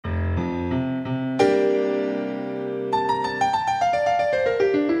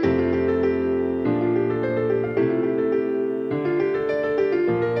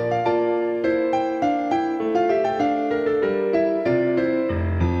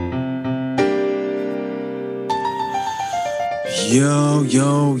Yo,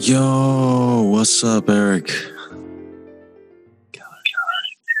 what's up, Eric?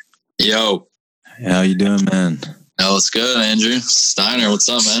 Yo. How you doing, man? Oh, it's good, Andrew. Steiner, what's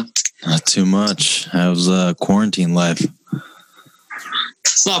up, man? Not too much. How's quarantine life?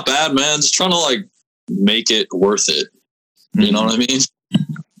 It's not bad, man. Just trying to make it worth it. You know what I mean?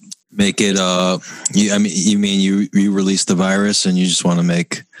 Make it you mean you released the virus and you just want to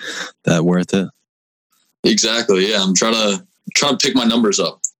make that worth it? Exactly, yeah. I'm trying to pick my numbers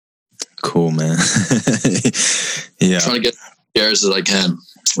up. Cool, man. Yeah. Trying to get as scares as I can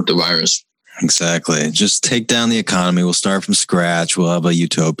with the virus. Exactly. Just take down the economy. We'll start from scratch. We'll have a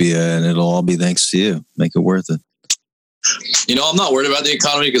utopia and it'll all be thanks to you. Make it worth it. You know, I'm not worried about the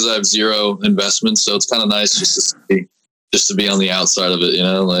economy because I have zero investments, so it's kind of nice just to be on the outside of it, you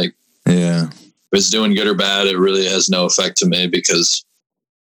know? Yeah. If it's doing good or bad, it really has no effect to me because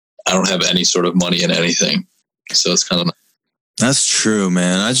I don't have any sort of money in anything. So it's kind of nice. That's true,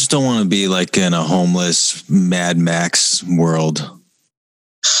 man. I just don't want to be like in a homeless Mad Max world.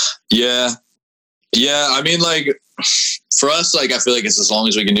 Yeah. Yeah. I mean, for us, I feel like it's as long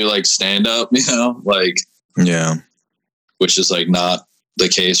as we can do stand up, you know, yeah, which is not the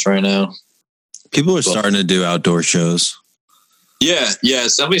case right now. People are starting to do outdoor shows. Yeah. Yeah.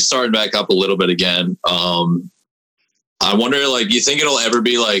 It's definitely starting back up a little bit again. I wonder, do you think it'll ever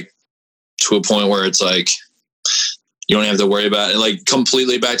be to a point where it's you don't have to worry about it,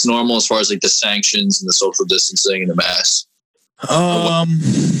 completely back to normal as far as the sanctions and the social distancing and the masks? I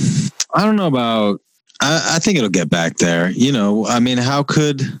don't know about. I think it'll get back there. You know, I mean,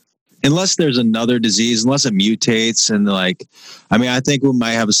 unless there's another disease, unless it mutates, and I think we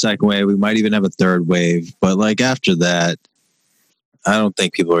might have a second wave. We might even have a third wave. But after that, I don't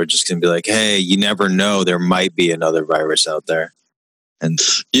think people are just going to be hey, you never know. There might be another virus out there. And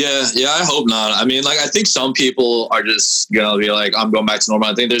yeah, I hope not. I mean, I think some people are just going to be I'm going back to normal.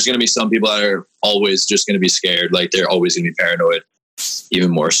 I think there's going to be some people that are always just going to be scared. They're always going to be paranoid,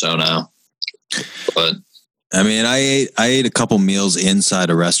 even more so now. But I mean, I ate a couple meals inside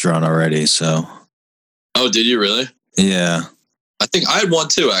a restaurant already. So. Oh, did you really? Yeah. I think I had one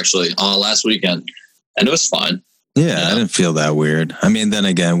too, actually, last weekend, and it was fine. Yeah, I didn't feel that weird. I mean, then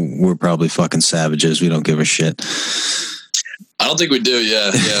again, we're probably fucking savages. We don't give a shit. I don't think we do. Yeah.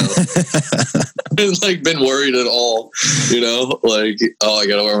 Been worried at all. You know, oh, I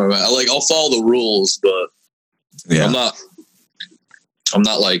gotta wear my mask. I'll follow the rules, but yeah, I'm not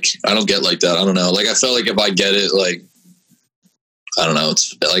I don't get like that. I don't know. I felt if I get it, I don't know.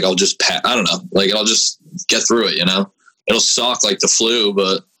 It's I'll just I don't know. I'll just get through it. You know, it'll suck like the flu,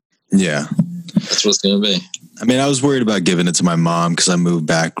 but yeah, that's what it's gonna be. I mean, I was worried about giving it to my mom because I moved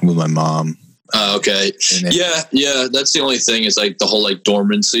back with my mom. Okay. Yeah. That's the only thing is the whole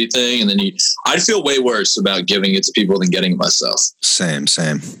dormancy thing. And then I'd feel way worse about giving it to people than getting it myself. Same.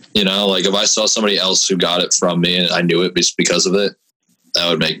 You know, if I saw somebody else who got it from me and I knew it because of it, that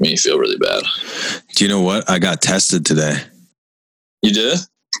would make me feel really bad. Do you know what? I got tested today. You did?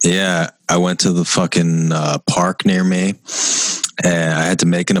 Yeah. I went to the fucking park near me. And I had to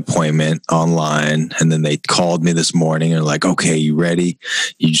make an appointment online, and then they called me this morning and okay, you ready?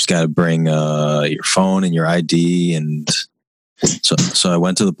 You just got to bring your phone and your ID. And so I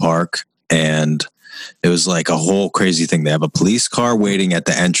went to the park, and it was a whole crazy thing. They have a police car waiting at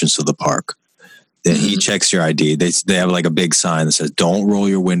the entrance of the park. Then he checks your ID. They have a big sign that says, "Don't roll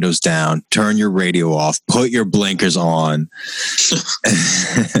your windows down. Turn your radio off. Put your blinkers on."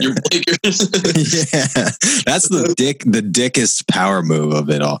 Your blinkers. Yeah, that's the dickest power move of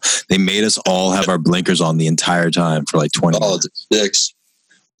it all. They made us all have our blinkers on the entire time for 20 minutes. Dicks.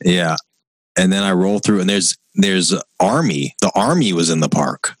 Yeah, and then I roll through, and there's army. The army was in the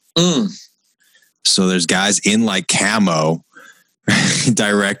park. So there's guys in camo.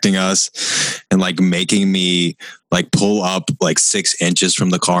 Directing us and making me pull up 6 inches from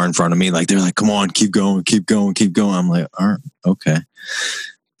the car in front of me. They're come on, keep going. I'm all right, okay,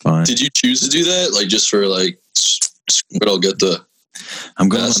 fine. Did you choose to do that? Just for I'll get the. I'm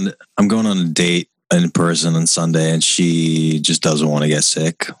going on a date in person on Sunday, and she just doesn't want to get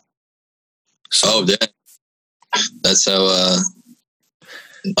sick. So. Oh, damn. That's how.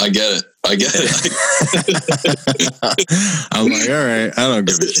 I get it. I'm all right. I don't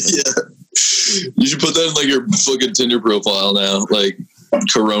give a shit. Yeah. You should put that in your fucking Tinder profile now.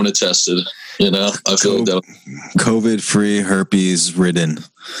 Corona tested. You know, I feel that. COVID free, herpes ridden.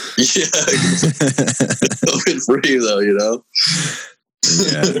 Yeah. COVID free though, you know?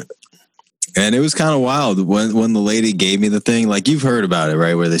 Yeah. And it was kind of wild when the lady gave me the thing. You've heard about it,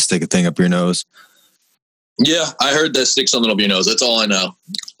 right? Where they stick a thing up your nose. Yeah, I heard that stick something up your nose. That's all I know.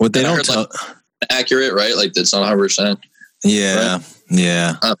 What they don't tell... accurate, right? That's not 100%. Yeah. Right?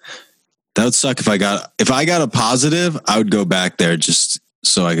 Yeah. That would suck if I got a positive, I would go back there just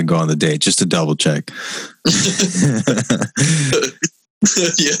so I could go on the date, just to double check.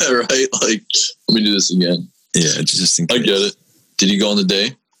 Yeah, right. Like, let me do this again. Yeah, just in case. I get it. Did you go on the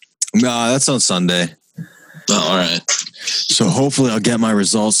date? No, that's on Sunday. Oh, all right. So hopefully I'll get my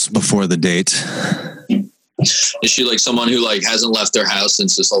results before the date. Is she like someone who like hasn't left their house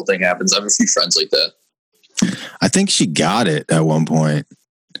since this whole thing happens? I have a few friends like that. I think she got it at one point.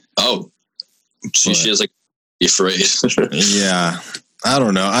 Oh, she has like afraid. Yeah. I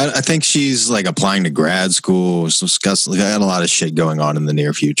don't know. I think she's like applying to grad school. So I got a lot of shit going on in the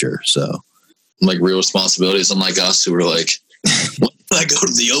near future. So like real responsibilities, unlike us who are like, when I go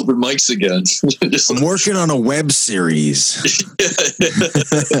to the open mics again. I'm working on a web series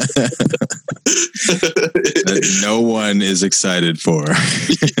that no one is excited for.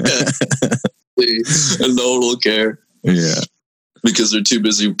 And no one will care. Yeah. Because they're too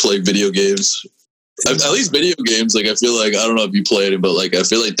busy playing video games. At least video games, like I feel like, I don't know if you played it, but like I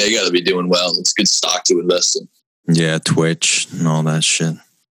feel like they got to be doing well. It's good stock to invest in. Yeah, Twitch and all that shit.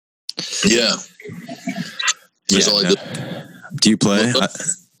 Yeah. Do you play? Do you play?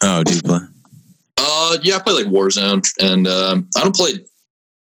 Yeah, I play like Warzone, and I don't play.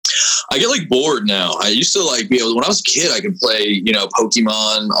 I get like bored now. I used to like be able. When I was a kid, I could play,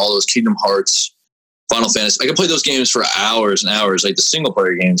 Pokemon, all those Kingdom Hearts, Final Fantasy. I could play those games for hours and hours, like the single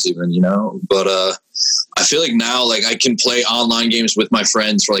player games, even. But I feel like now, like I can play online games with my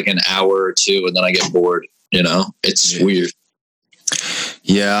friends for like an hour or two, and then I get bored. It's weird.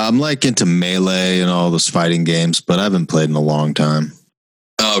 Yeah, I'm like into Melee and all those fighting games, but I haven't played in a long time.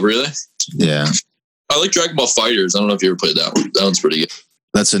 Oh, really? Yeah. I like Dragon Ball Fighters. I don't know if you ever played that one. That one's pretty good.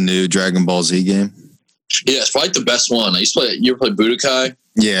 That's a new Dragon Ball Z game? Yeah, it's probably the best one. You ever play Budokai?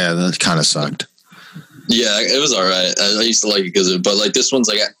 Yeah, that kind of sucked. Yeah, it was all right. I used to like it but like this one's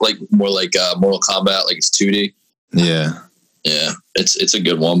like more like Mortal Kombat, like it's 2D. Yeah. Yeah, it's a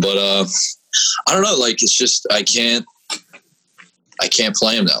good one, but I don't know, like it's just I can't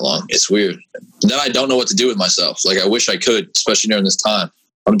play him that long. It's weird. Then I don't know what to do with myself. Like I wish I could, especially during this time.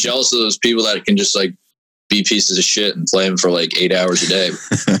 I'm jealous of those people that can just like be pieces of shit and play him for like 8 hours a day.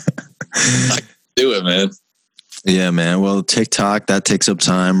 I can do it, man. Yeah, man. Well, TikTok, that takes up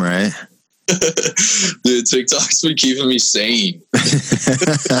time, right? Dude, TikTok's been keeping me sane.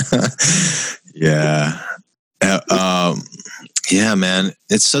 Yeah. Yeah, man.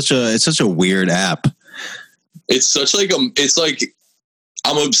 It's such a weird app. It's like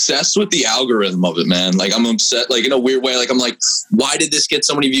I'm obsessed with the algorithm of it, man. Like I'm upset, like in a weird way. Like I'm like, why did this get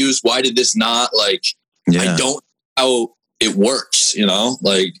so many views? Why did this not? Like, I don't know how it works,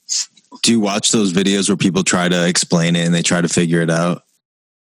 Like, do you watch those videos where people try to explain it and they try to figure it out?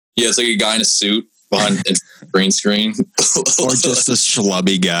 Yeah, it's like a guy in a suit behind a green screen. Or just a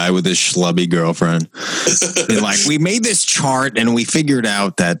schlubby guy with his schlubby girlfriend. They're like, we made this chart and we figured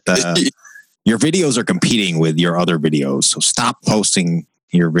out that your videos are competing with your other videos. So stop posting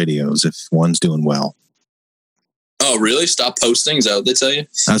your videos if one's doing well. Oh, really? Stop posting? Is that what they tell you?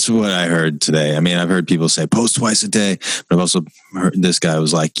 That's what I heard today. I mean, I've heard people say post twice a day, but I've also heard this guy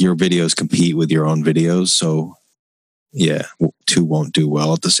was like, your videos compete with your own videos. So yeah, two won't do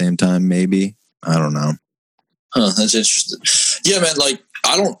well at the same time. Maybe. I don't know. Huh, that's interesting. Yeah, man. Like,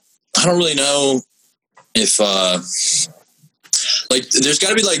 I don't really know if, like, there's got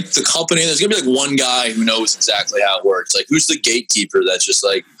to be like the company. There's gonna be like one guy who knows exactly how it works. Like, who's the gatekeeper? That's just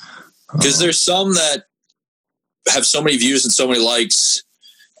like, because there's some that have so many views and so many likes,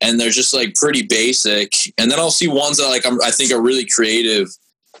 and they're just like pretty basic. And then I'll see ones that like I think are really creative,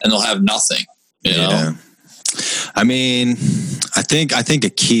 and they'll have nothing. You know? I mean, I think a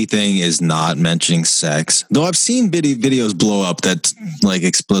key thing is not mentioning sex. Though I've seen videos blow up that like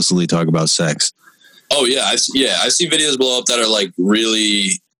explicitly talk about sex. Oh yeah, I've seen videos blow up that are like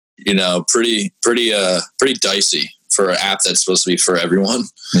really, pretty dicey for an app that's supposed to be for everyone.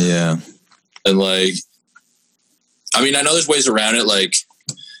 Yeah, and like, I mean, I know there's ways around it. Like,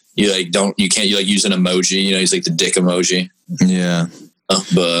 you can't use an emoji. Use like the dick emoji. Yeah,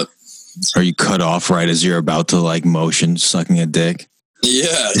 but. Or you cut off right as you're about to like motion sucking a dick. Yeah.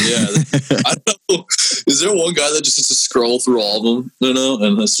 I don't know. Is there one guy that just has to scroll through all of them,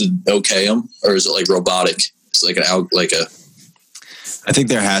 and has to okay them, or is it like robotic? It's like I think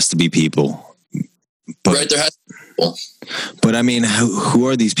there has to be people. But, right, there has to be people. But I mean, who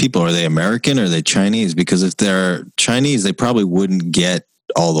are these people? Are they American or are they Chinese? Because if they're Chinese, they probably wouldn't get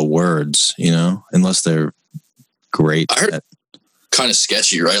all the words, unless they're great. I heard kind of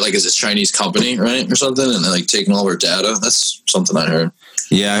sketchy, right? Like, is a Chinese company, right, or something, and they're like taking all of our data. That's something I heard.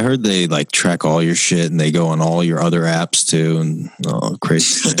 Yeah, I heard they like track all your shit and they go on all your other apps too, and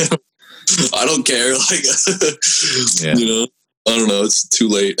crazy. I don't care. Like, yeah. You know, I don't know. It's too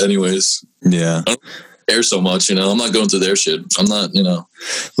late, anyways. Yeah. I don't care so much, you know. I'm not going through their shit. I'm not, you know.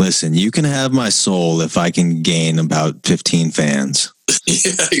 Listen, you can have my soul if I can gain about 15 fans.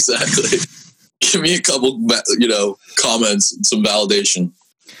 Yeah, exactly. Give me a couple, you know, comments, and some validation.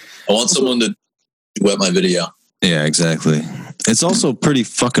 I want someone to wet my video. Yeah, exactly. It's also pretty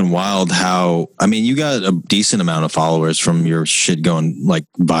fucking wild how, I mean, you got a decent amount of followers from your shit going like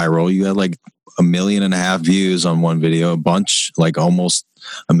viral. You had like 1.5 million views on one video, a bunch, like almost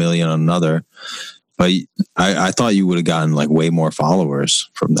 1 million on another. But I thought you would have gotten like way more followers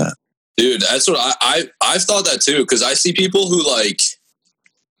from that. Dude, that's what I've thought that too. Cause I see people who like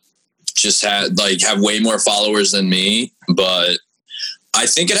just have way more followers than me. But I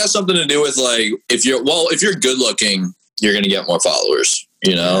think it has something to do with like, if you're good looking, you're going to get more followers,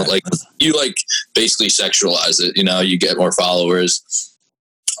 you know, like you like basically sexualize it, you know, you get more followers.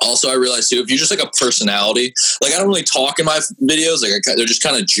 Also, I realized too, if you're just like a personality, like I don't really talk in my videos, like they're just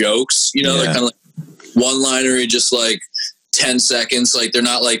kind of jokes, you know, they're kind of like one-liner, just like 10 seconds. Like they're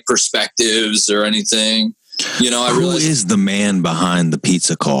not like perspectives or anything, you know. I realized, who is the man behind the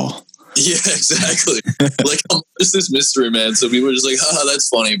pizza call? Yeah, exactly. Like I'm just this mystery man. So people are just like, that's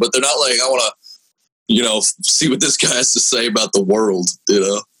funny. But they're not like, I want to, you know, see what this guy has to say about the world, you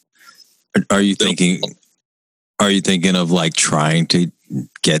know? Are you thinking of like trying to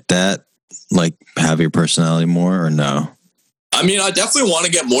get that, like have your personality more or no? I mean, I definitely want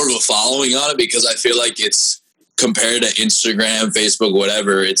to get more of a following on it because I feel like it's compared to Instagram, Facebook,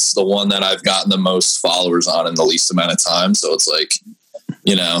 whatever, it's the one that I've gotten the most followers on in the least amount of time. So it's like,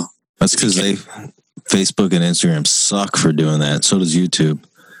 you know. That's because Facebook and Instagram suck for doing that. So does YouTube.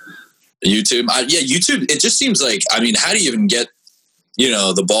 YouTube. YouTube. It just seems like, I mean, how do you even get, you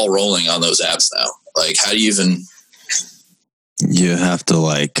know, the ball rolling on those apps now? Like, how do you even? You have to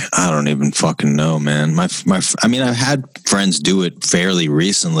like, I don't even fucking know, man. I mean, I've had friends do it fairly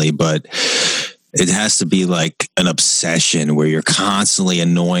recently, but it has to be like an obsession where you're constantly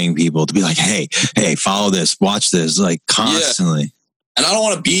annoying people to be like, hey, follow this, watch this, like constantly. Yeah. And I don't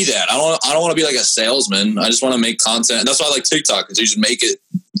want to be that. I don't want to be like a salesman. I just want to make content. And that's why I like TikTok, because you just make it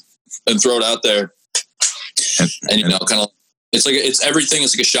and throw it out there. And you know, kind of, it's everything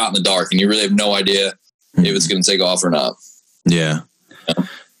is like a shot in the dark, and you really have no idea if it's going to take off or not. Yeah.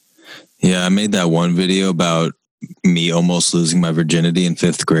 Yeah. I made that one video about me almost losing my virginity in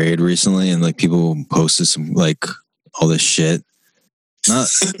 5th grade recently. And like people posted some, like all this shit,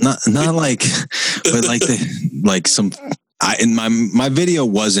 not like, but like some, in my video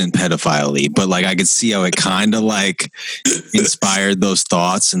wasn't pedophile-y, but like I could see how it kind of like inspired those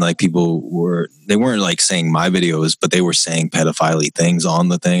thoughts, and like people they weren't like saying my videos, but they were saying pedophile-y things on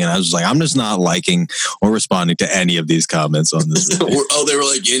the thing, and I was like, I'm just not liking or responding to any of these comments on this video. Oh, they were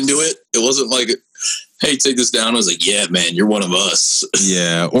like into it. It wasn't like, hey, take this down. I was like, yeah, man, you're one of us.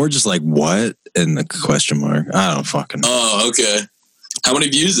 Yeah, or just like what and the question mark. I don't fucking know. Oh, okay. How many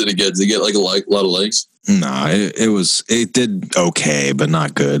views did it get? Did it get like a lot of likes? No, it did okay, but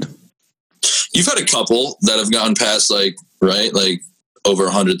not good. You've had a couple that have gotten past like, right? Like over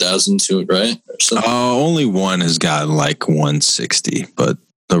 100,000 to it, right? Only one has gotten like 160, but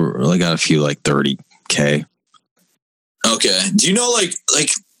I really got a few like 30K. Okay. Do you know like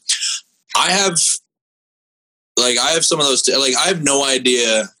I have some of those, like I have no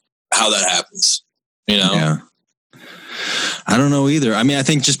idea how that happens, you know? Yeah. I don't know either. I mean, I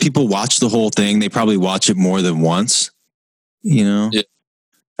think just people watch the whole thing. They probably watch it more than once, you know? Yeah.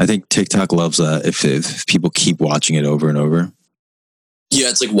 I think TikTok loves that if people keep watching it over and over. Yeah,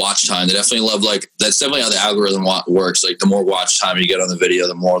 it's like watch time. They definitely love, like, that's definitely how the algorithm works. Like the more watch time you get on the video,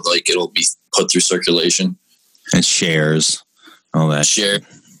 the more like it'll be put through circulation. And shares, all that. Shares.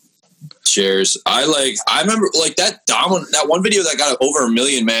 I remember like that one video that got over 1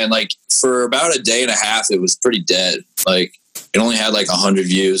 million, man, like for about a day and a half, it was pretty dead. Like it only had like 100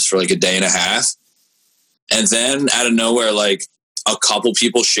 views for like a day and a half. And then out of nowhere, like a couple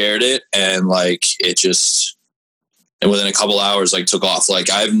people shared it, and like and within a couple hours, like took off. Like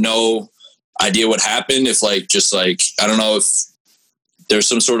I have no idea what happened. If like, just like, I don't know if there's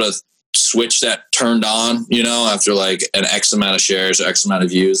some sort of switch that turned on, you know, after like an X amount of shares or X amount of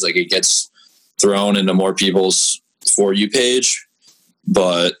views, like it gets thrown into more people's For You page.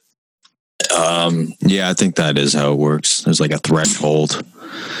 But yeah, I think that is how it works. There's like a threshold.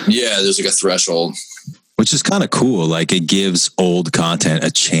 Yeah, there's like a threshold, which is kind of cool. Like it gives old content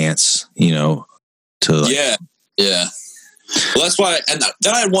a chance, you know, to like, yeah. Well, that's why. And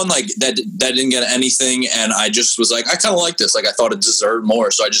then I had one like that didn't get anything, and I just was like, I kind of like this. Like I thought it deserved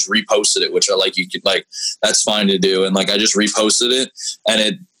more, so I just reposted it, which I like. You could like that's fine to do, and like I just reposted it, and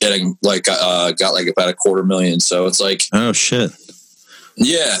it like got like about 250,000. So it's like, oh shit,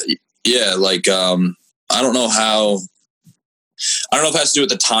 yeah. Like I don't know how. I don't know if it has to do with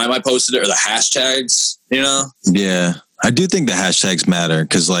the time I posted it or the hashtags, you know? Yeah. I do think the hashtags matter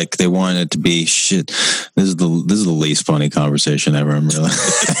because like they want it to be shit. This is the least funny conversation ever. I'm really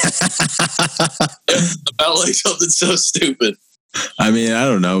about like something so stupid. I mean, I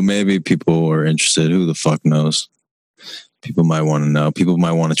don't know. Maybe people are interested. Who the fuck knows? People might want to know. People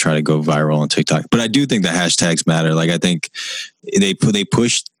might want to try to go viral on TikTok. But I do think the hashtags matter. Like I think they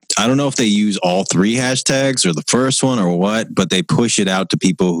push. I don't know if they use all 3 hashtags or the first one or what, but they push it out to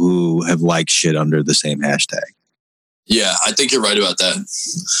people who have liked shit under the same hashtag. Yeah, I think you're right about that.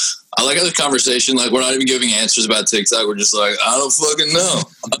 I like how the conversation, like we're not even giving answers about TikTok. We're just like, I don't fucking know.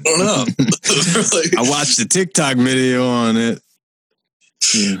 I don't know. Like, I watched the TikTok video on it.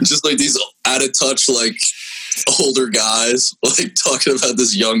 Yeah. Just like these out of touch, like older guys, like talking about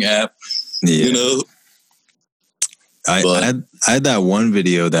this young app, you know? I had that one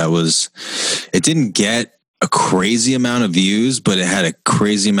video that it didn't get a crazy amount of views, but it had a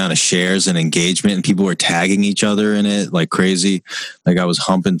crazy amount of shares and engagement, and people were tagging each other in it like crazy. Like I was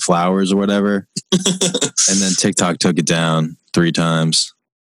humping flowers or whatever. And then TikTok took it down 3 times.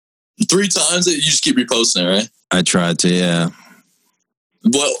 3 times? You just keep reposting it, right? I tried to, yeah.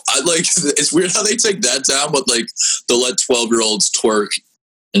 Well, it's weird how they take that down, but like they'll let 12-year-olds twerk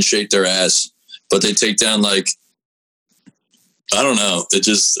and shake their ass, but they take down like, I don't know. I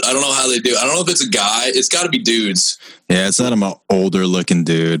don't know how they do. I don't know if it's a guy. It's got to be dudes. Yeah, it's not an older looking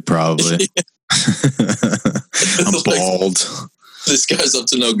dude, probably. I'm bald. This guy's up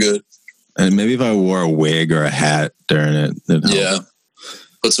to no good. And maybe if I wore a wig or a hat during it. Yeah.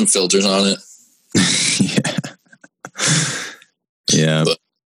 Put some filters on it. Yeah. Yeah.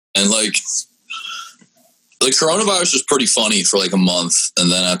 And like, the coronavirus was pretty funny for like a month. And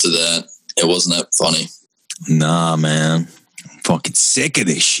then after that, it wasn't that funny. Nah, man. Fucking sick of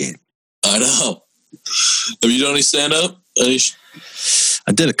this shit. I know. Have you done any stand-up?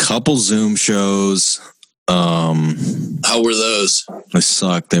 I did a couple Zoom shows. How were those? They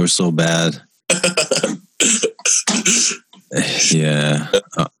sucked. They were so bad. Yeah.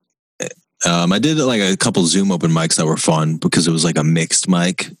 I did like a couple Zoom open mics that were fun because it was like a mixed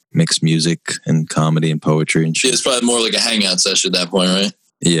music and comedy and poetry and shit. Yeah, it's probably more like a hangout session at that point, right?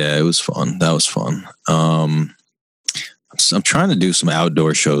 Yeah, it was fun. That was fun. I'm trying to do some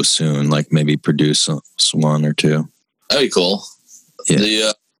outdoor shows soon, like maybe produce one or 2. That'd be cool.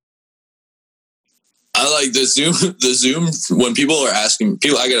 Yeah. I like the Zoom when people are asking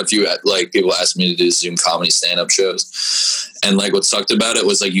I get a few like people asking me to do Zoom comedy stand-up shows, and like what sucked about it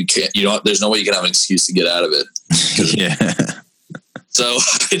was like there's no way you can have an excuse to get out of it. Yeah. So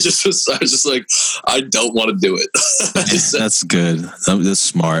I was just like, I don't want to do it. That's good. That's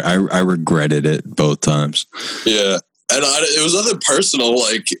smart. I regretted it both times. Yeah. And it was nothing personal,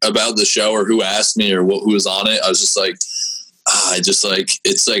 like about the show or who asked me or who was on it. I was just like, it's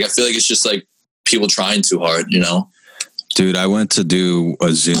like, I feel like it's just like people trying too hard, you know? Dude, I went to do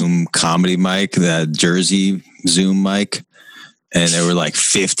a Zoom comedy mic, that Jersey Zoom mic, and there were like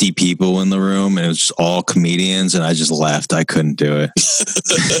 50 people in the room, and it was just all comedians, and I just left. I couldn't do it.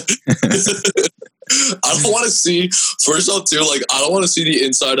 I don't want to see, first off too, like I don't want to see the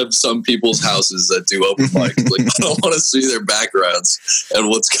inside of some people's houses that do open mics. Like I don't want to see their backgrounds and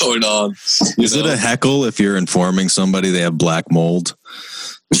what's going on. Is it a heckle if you're informing somebody they have black mold?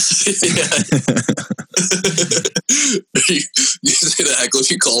 You say the heckle if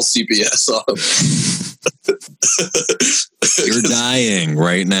you call CPS on them. You're dying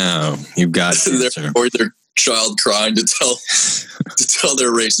right now. You've got cancer. Or their child crying to tell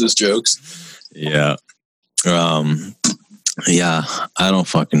their racist jokes. Yeah. Yeah, I don't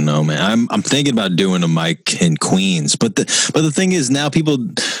fucking know, man. I'm thinking about doing a mic in Queens, but the thing is now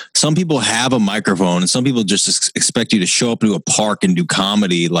some people have a microphone and some people just expect you to show up to a park and do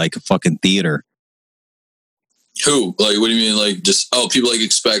comedy like a fucking theater. Who? Like, what do you mean? Like people like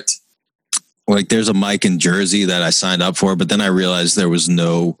expect. Like there's a mic in Jersey that I signed up for, but then I realized there was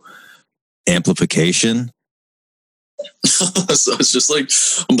no amplification. So it's just like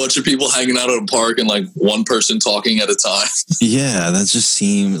a bunch of people hanging out at a park and like one person talking at a time. Yeah, that just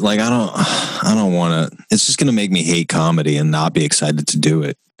seems like I don't want to. It's just going to make me hate comedy and not be excited to do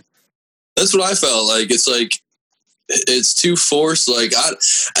it. That's what I felt like. It's like it's too forced. Like I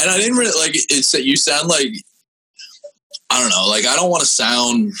didn't really like. It's that you sound like I don't know. Like I don't want to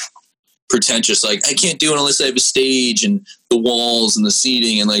sound pretentious. Like, I can't do it unless I have a stage and the walls and the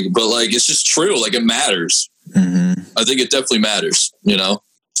seating and like, but like, it's just true. Like, it matters. Mm-hmm. I think it definitely matters, you know?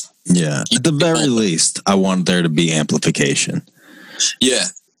 Yeah. At the very least, I want there to be amplification. Yeah.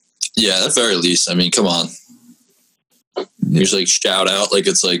 Yeah. At the very least. I mean, come on. There's like shout out like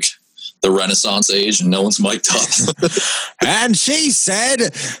it's like the Renaissance age and no one's mic'd up. And she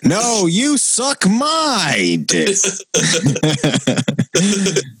said, no, you suck my dick.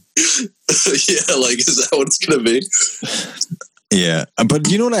 Yeah, like, is that what it's going to be? Yeah. But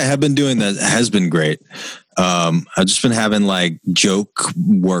you know what I have been doing that has been great? I've just been having like joke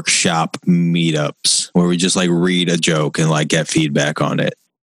workshop meetups where we just like read a joke and like get feedback on it.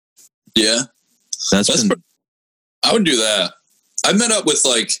 Yeah. I would do that. I've met up with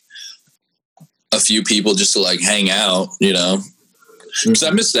like a few people just to like hang out, you know, because I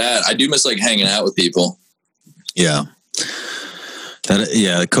miss that. I do miss like hanging out with people. Yeah.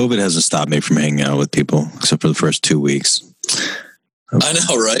 COVID hasn't stopped me from hanging out with people except for the first 2 weeks. I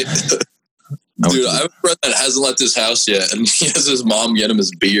know, right? Dude, I have a friend that hasn't left his house yet, and he has his mom get him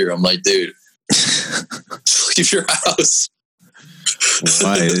his beer. I'm like, dude, leave your house.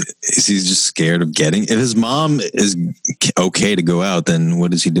 Why? Is he just scared of getting? If his mom is okay to go out, then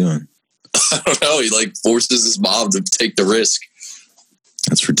what is he doing? I don't know. He like forces his mom to take the risk.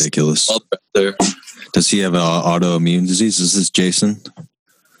 That's ridiculous. There. Does he have an autoimmune disease? Is this Jason?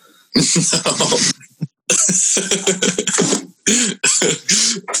 No.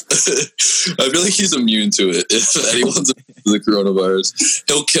 I feel like he's immune to it. If anyone's immune to the coronavirus,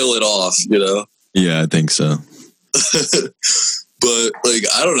 he'll kill it off, you know? Yeah, I think so. But like,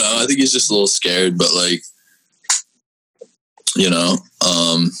 I don't know. I think he's just a little scared, but like, you know,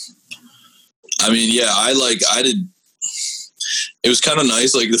 I mean, yeah, I did. It was kind of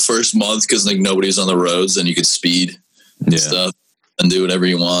nice, like the first month, because like nobody's on the roads and you could speed and stuff and do whatever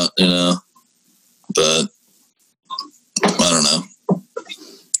you want, you know. But I don't know.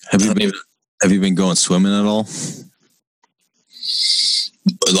 Have you been going swimming at all?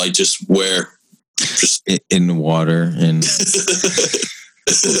 But like, just where? Just in the water.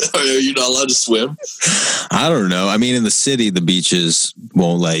 Are you not allowed to swim? I don't know. I mean, in the city, the beaches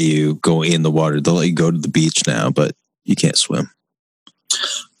won't let you go in the water. They'll let you go to the beach now, but you can't swim.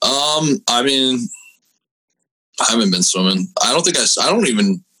 I mean, I haven't been swimming. I don't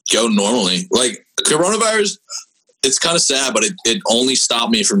even go normally. Like, coronavirus, it's kind of sad, but it only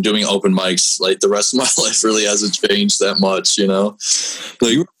stopped me from doing open mics. Like, the rest of my life really hasn't changed that much, you know?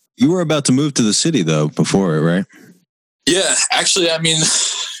 Like, you were about to move to the city, though, before it, right? Yeah, actually, I mean,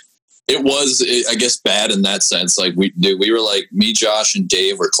 it was, I guess, bad in that sense. Like, we were like, me, Josh, and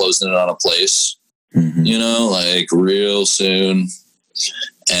Dave were closing in on a place, you know, like real soon.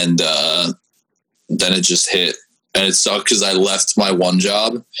 And then it just hit. And it sucked because I left my one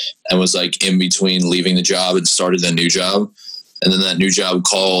job and was like in between leaving the job and started a new job. And then that new job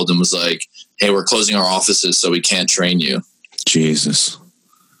called and was like, hey, we're closing our offices, so we can't train you. Jesus.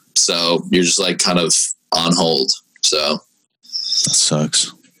 So you're just like kind of on hold. So that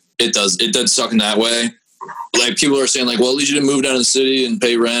sucks. It does suck in that way. Like, people are saying like, well, at least you didn't move down to the city and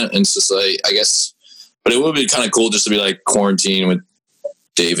pay rent. And it's just like, I guess, but it would be kind of cool just to be like quarantined with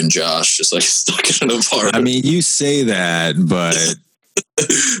Dave and Josh, just like stuck in an apartment. I mean, you say that, but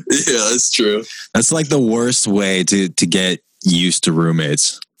yeah, that's true. That's like the worst way to get used to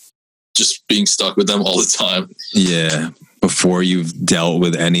roommates. Just being stuck with them all the time. Yeah. Before you've dealt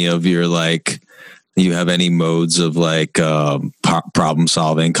with any of your, like, you have any modes of like problem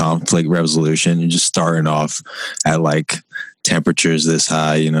solving, conflict resolution. You're just starting off at like temperatures this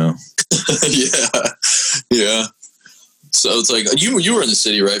high, you know? Yeah. So it's like, you were in the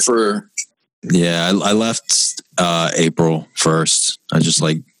city, right? Yeah, I left April 1st. I just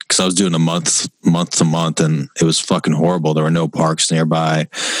like, because I was doing a month to month, and it was fucking horrible. There were no parks nearby.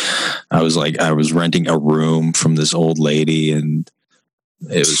 I was renting a room from this old lady, and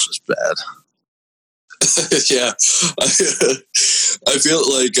it was just bad. Yeah, I feel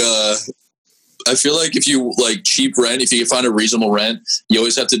like if you like cheap rent, if you can find a reasonable rent, you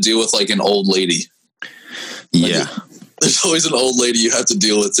always have to deal with like an old lady. Yeah. There's always an old lady you have to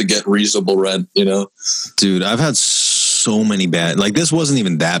deal with to get reasonable rent, you know? Dude, I've had so many bad, like, this wasn't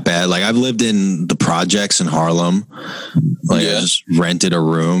even that bad. Like, I've lived in the projects in Harlem. Like, I just rented a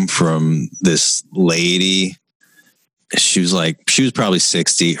room from this lady. She was probably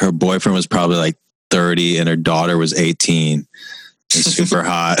 60. Her boyfriend was probably like 30, and her daughter was 18 and super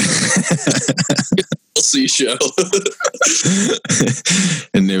hot. See show.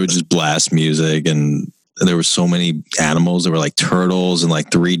 And they would just blast music, and there were so many animals. There were like turtles and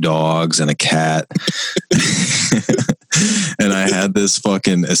like 3 dogs and a cat. And I had this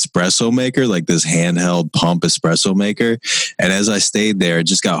fucking espresso maker, like this handheld pump espresso maker. And as I stayed there, it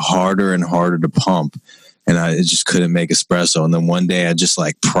just got harder and harder to pump. And I just couldn't make espresso. And then one day I just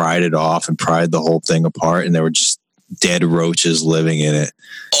like pried it off and pried the whole thing apart. And there were just dead roaches living in it.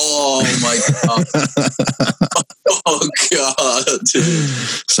 Oh my God. Oh God, dude.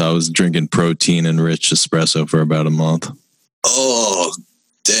 So I was drinking protein enriched espresso for about a month. Oh,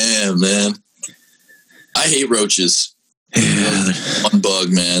 damn, man. I hate roaches. Yeah. One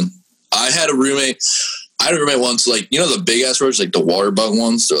bug, man. I had a roommate once, like, you know, the big ass roaches, like the water bug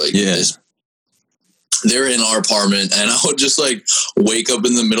ones. They're like, they're in our apartment, and I would just like wake up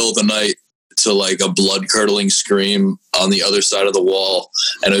in the middle of the night to like a blood curdling scream on the other side of the wall.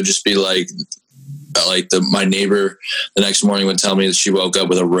 And it would just be like my neighbor the next morning would tell me that she woke up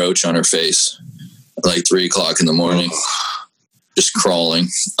with a roach on her face at like 3:00 in the morning. Just crawling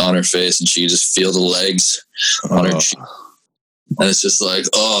on her face, and she could just feel the legs on her cheek. And it's just like,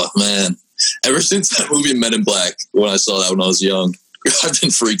 oh man. Ever since that movie Men in Black, when I saw that when I was young, I've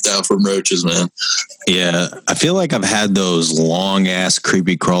been freaked out from roaches, man. Yeah, I feel like I've had those long ass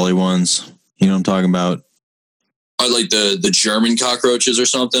creepy crawly ones. You know what I'm talking about? Are like the German cockroaches or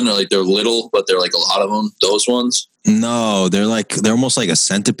something, or like they're little, but they're like a lot of them. Those ones? No, they're almost like a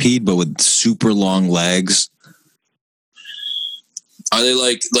centipede, but with super long legs. Are they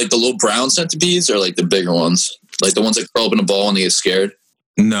like the little brown centipedes, or like the bigger ones, like the ones that curl up in a ball and they get scared?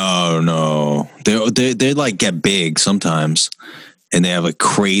 No, they like get big sometimes, and they have a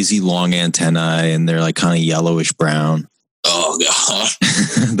crazy long antennae, and they're like kind of yellowish brown. Oh God,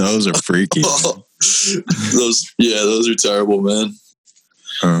 those are freaky. Those are terrible, man.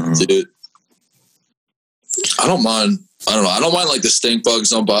 Dude, I don't mind. I don't know. I don't mind like the stink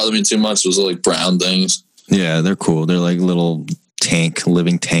bugs. Don't bother me too much. Those are like brown things. Yeah, they're cool. They're like little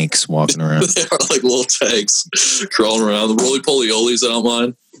living tanks walking around. They are like little tanks crawling around. The roly-poly-olies, I don't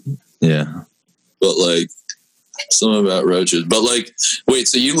mind. Yeah. But like, something about roaches. But like, wait,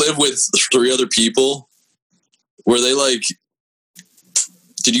 so you live with 3 other people? Were they like,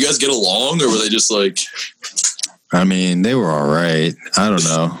 did you guys get along, or were they just like... I mean, they were all right. I don't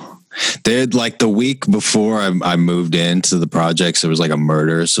know. They're like the week before I moved into the projects, there was like a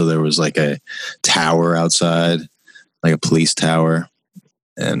murder. So there was like a tower outside, like a police tower.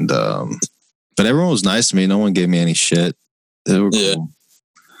 And, but everyone was nice to me. No one gave me any shit. They were cool.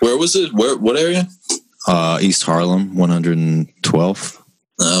 Where was it? What area? East Harlem, 112th.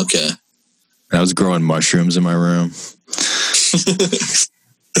 Okay. I was growing mushrooms in my room.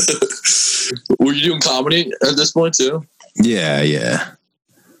 Were you doing comedy at this point too? Yeah.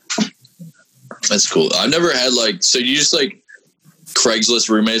 That's cool. I've never had like, so you just like Craigslist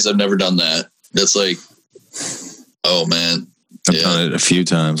roommates? I've never done that. That's like, oh man. I've done it a few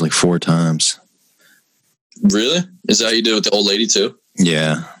times, like 4 times. Really? Is that how you do it with the old lady too?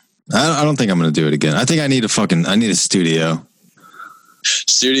 Yeah. I don't think I'm going to do it again. I think I need a studio.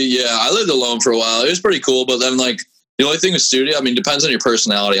 Studio, yeah. I lived alone for a while. It was pretty cool, but then like the only thing with studio, I mean, depends on your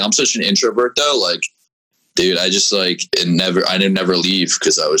personality. I'm such an introvert though. Like, dude, I just like I didn't never leave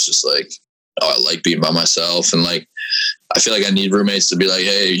because I was just like, oh, I like being by myself, and like I feel like I need roommates to be like,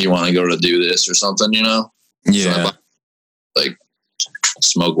 hey, you want to go to do this or something, you know? Yeah. So like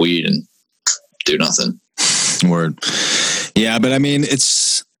smoke weed and do nothing. Word. Yeah, but I mean,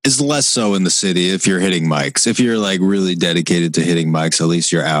 it's less so in the city if you're hitting mics. If you're like really dedicated to hitting mics, at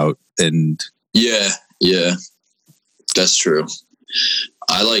least you're out. And yeah, that's true.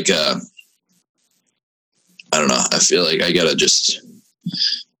 I like, I don't know. I feel like I gotta just,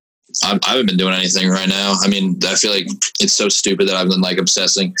 I haven't been doing anything right now. I mean, I feel like it's so stupid that I've been like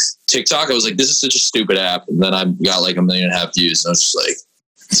obsessing. TikTok, I was like, this is such a stupid app. And then I got like 1.5 million views. And I was just like,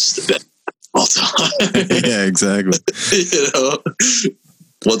 this is the best all time. Yeah, exactly. You know,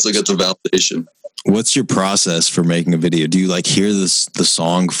 once I get the validation. What's your process for making a video? Do you like hear the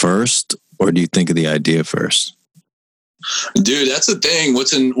song first, or do you think of the idea first? Dude, that's the thing.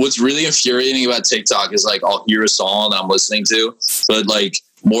 What's really infuriating about TikTok is like I'll hear a song that I'm listening to, but like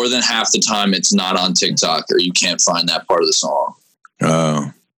more than half the time it's not on TikTok, or you can't find that part of the song.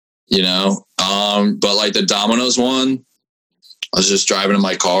 Oh. You know? But like the Domino's one, I was just driving in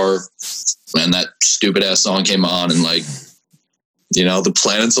my car and that stupid ass song came on, and like, you know, the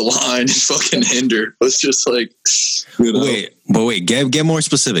planets aligned and fucking hindered. It was just like, you know. Wait, get more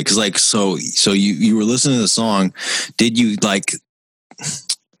specific. Cause like, so you were listening to the song. Did you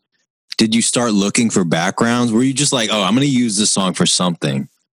start looking for backgrounds? Were you just like, oh, I'm going to use this song for something?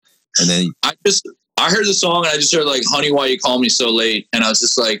 And then I heard the song and I just heard like, honey, why you call me so late? And I was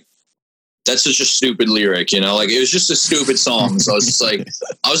just like, that's such a stupid lyric, you know, like it was just a stupid song. So I was just like,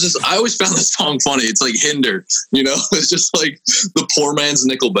 I always found this song funny. It's like Hinder, you know, it's just like the poor man's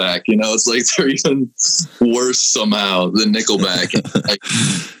Nickelback, you know, it's like they're even worse somehow than Nickelback.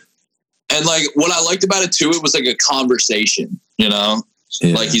 And like what I liked about it too, it was like a conversation, you know,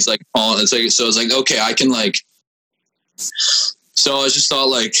 like he's like, oh, it's like, so it's like, okay, I can like, so I just thought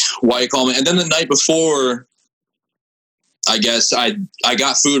like, why you call me? And then the night before, I guess I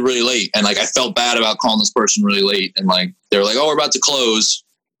got food really late and like I felt bad about calling this person really late and like they were like, oh, we're about to close,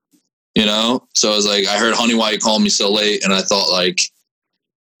 you know? So I was like, I heard, honey, why you calling me so late? And I thought like,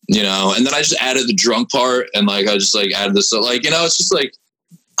 you know, and then I just added the drunk part and like I just like added this, so like, you know, it's just like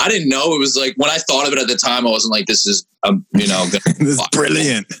I didn't know it was like when I thought of it at the time, I wasn't like, this is you know, this is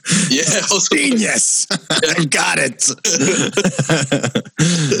brilliant. Yeah, genius. I got it.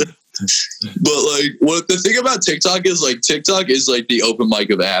 But like what the thing about TikTok is like the open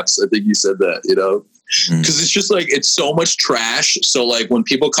mic of apps. I think you said that, you know, because it's just like it's so much trash. So like when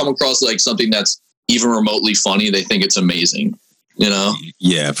people come across like something that's even remotely funny, they think it's amazing, you know?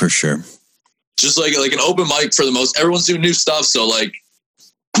 Yeah, for sure. Just like an open mic for the most, everyone's doing new stuff. So like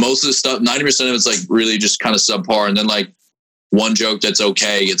most of the stuff, 90% of it's like really just kind of subpar. And then like one joke that's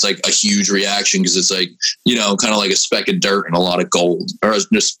okay, it's like a huge reaction because it's like, you know, kind of like a speck of dirt and a lot of gold, or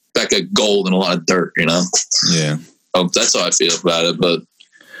just speck of gold and a lot of dirt, you know? Yeah. That's how I feel about it. But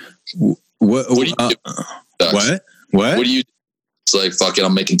what do you do? What do you do? It's like, fuck it,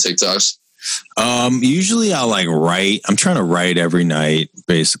 I'm making TikToks. Usually I'll like write. I'm trying to write every night,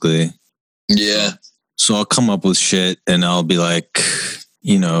 basically. Yeah. So I'll come up with shit and I'll be like,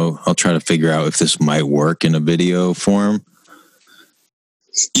 you know, I'll try to figure out if this might work in a video form.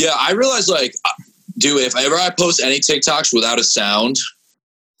 Yeah, I realize like, dude, if ever I post any TikToks without a sound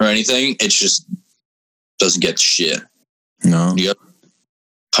or anything, it just doesn't get shit. No. You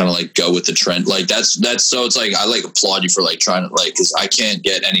kind of like go with the trend. Like that's, so it's like, I like applaud you for like trying to like, cause I can't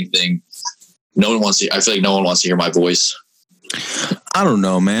get anything. I feel like no one wants to hear my voice. I don't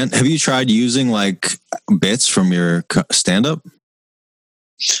know, man. Have you tried using like bits from your stand up?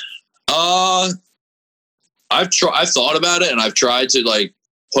 I've thought about it and I've tried to like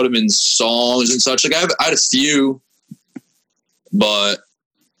put them in songs and such. Like I had a few, but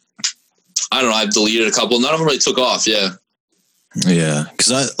I don't know. I've deleted a couple. None of them really took off. Yeah. Yeah.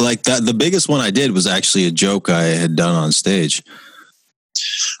 Cause I like that. The biggest one I did was actually a joke I had done on stage.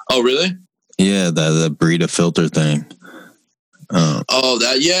 Oh, really? Yeah. The Brita filter thing. Yeah.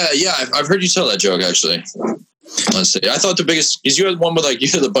 I've heard you tell that joke actually. Let's see. I thought the biggest is you had one with like you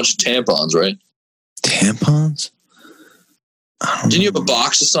had a bunch of tampons, right? Tampons? Didn't you have a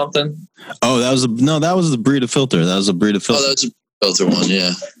box or something? Oh, that was the Brita filter. That was a Brita filter. Oh, that's a filter one,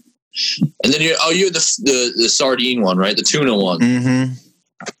 yeah. And then you had the sardine one, right? The tuna one. Mm-hmm.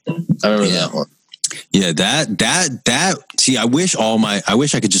 I remember that one. Yeah, that. See, I wish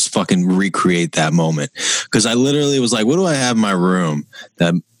I could just fucking recreate that moment because I literally was like, what do I have in my room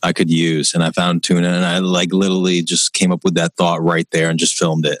that I could use? And I found tuna, and I like literally just came up with that thought right there and just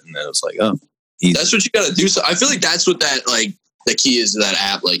filmed it, and then it was like, oh, easy. That's what you got to do. So I feel like that's what that like the key is to that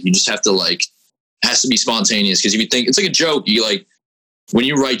app. Like you just have to like it has to be spontaneous because if you think it's like a joke, you like. When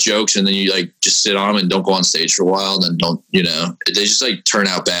you write jokes and then you like just sit on them and don't go on stage for a while, and then don't, you know, they just like turn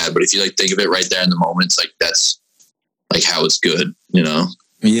out bad. But if you like think of it right there in the moment, it's like, that's like how it's good, you know?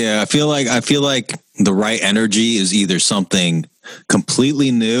 Yeah. I feel like the right energy is either something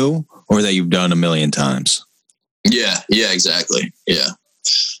completely new or that you've done a million times. Yeah. Yeah, exactly. Yeah.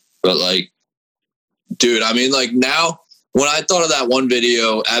 But like, dude, I mean, like now when I thought of that one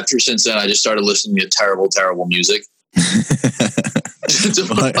video since then, I just started listening to terrible, terrible music. To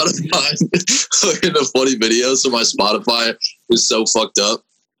put out of time looking at funny videos, so my Spotify is so fucked up.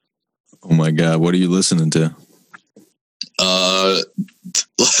 Oh my god, what are you listening to?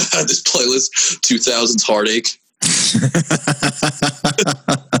 This playlist 2000s Heartache.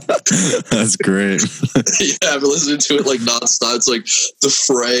 That's great. Yeah, I've been listening to it like nonstop. It's like The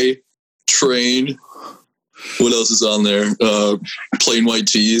Fray, Train. What else is on there? Plain White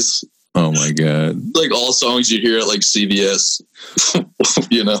Tees. Oh my god! Like all songs you hear at like CVS,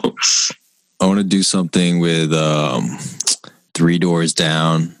 you know. I want to do something with 3 Doors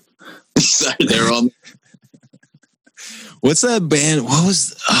Down. They're on. What's that band? What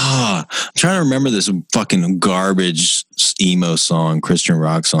was? I'm trying to remember this fucking garbage emo song, Christian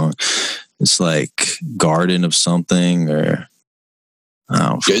rock song. It's like Garden of something or.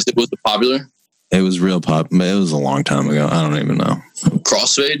 Oh, was it popular? It was real pop. It was a long time ago. I don't even know.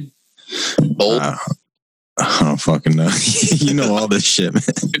 Crossfade. Bold. I don't fucking know. You know all this shit, man.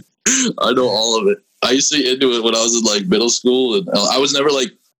 I know all of it. I used to be into it when I was in like middle school, and I was never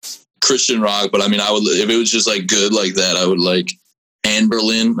like Christian rock, but I mean, I would, if it was just like good like that, I would like Anne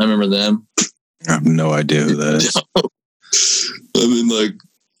Berlin. I remember them. I have no idea who that is. I mean, like,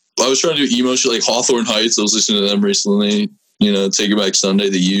 I was trying to do emo shit like Hawthorne Heights. I was listening to them recently. You know, Take It Back Sunday,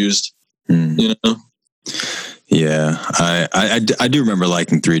 The Used. You know. Yeah, I do remember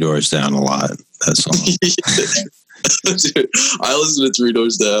liking Three Doors Down a lot. That song. Dude, I listen to Three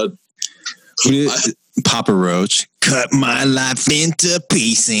Doors Down. Papa Roach. Cut my life into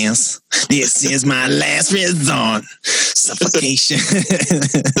pieces. This is my last resort. Suffocation.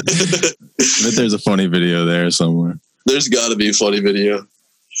 But there's a funny video there somewhere. There's got to be a funny video.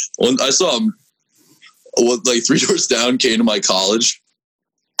 When I saw him, like Three Doors Down came to my college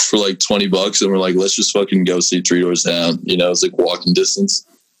for like $20, and we're like, let's just fucking go see Three Doors Down. You know, it's like walking distance.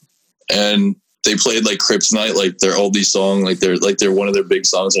 And they played like Kryptonite, like their oldie song, like they're one of their big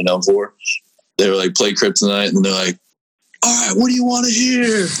songs they're known for. They were like, play Kryptonite, and they're like, all right, what do you want to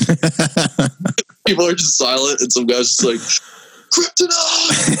hear? People are just silent, and some guy's just like,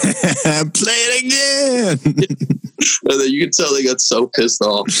 Kryptonite! Play it again! And then you can tell they got so pissed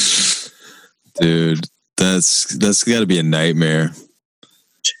off. Dude, that's got to be a nightmare.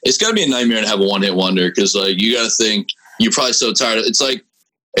 It's got to be a nightmare to have a one-hit wonder, because like you got to think, you're probably so tired of, it's like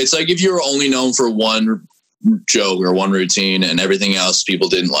if you were only known for one joke or one routine and everything else people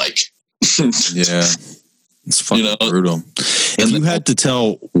didn't like. Yeah, it's fucking brutal. If you had to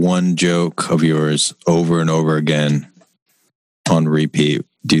tell one joke of yours over and over again on repeat,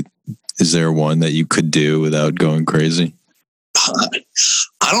 is there one that you could do without going crazy?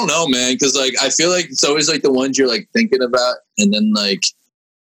 I don't know, man, because like I feel like it's always like the ones you're like thinking about, and then like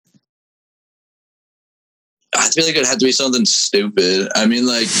I feel like it'd have to be something stupid. I mean,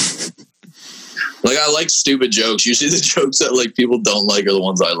 like I like stupid jokes. Usually the jokes that like people don't like are the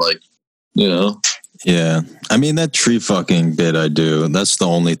ones I like. You know? Yeah. I mean, that tree fucking bit I do, that's the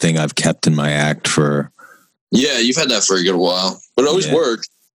only thing I've kept in my act for. Yeah, you've had that for a good while, but it always worked.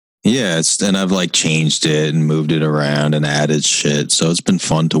 Yeah, and I've like changed it and moved it around and added shit. So it's been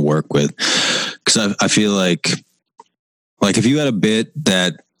fun to work with. Because I feel like if you had a bit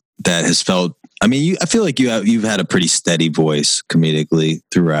that has felt, I mean, I feel like you've had a pretty steady voice comedically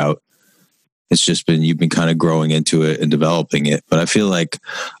throughout. It's just been, you've been kind of growing into it and developing it. But I feel like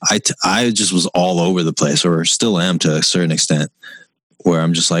I just was all over the place, or still am to a certain extent, where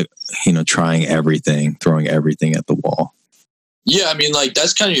I'm just like, trying everything, throwing everything at the wall. Yeah. I mean, like,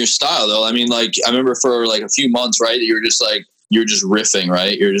 that's kind of your style though. I mean, like, I remember for like a few months, right? You're just riffing,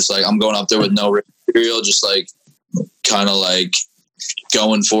 right? You're just like, I'm going up there with no material, just like kind of like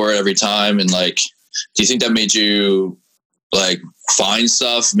going for it every time. And like, do you think that made you like find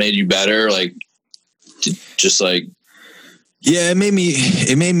stuff, made you better, like just like? Yeah, it made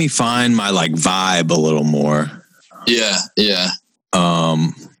me find my like vibe a little more. Yeah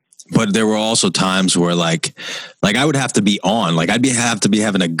But there were also times where like I would have to be on, like have to be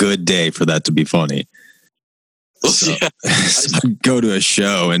having a good day for that to be funny. So, so I'd go to a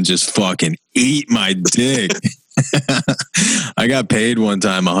show and just fucking eat my dick. I got paid one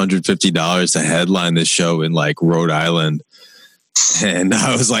time $150 to headline this show in like Rhode Island. And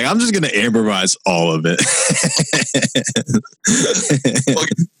I was like, I'm just going to improvise all of it.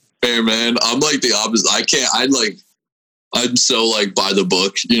 Hey, man, I'm like the opposite. I'm so like by the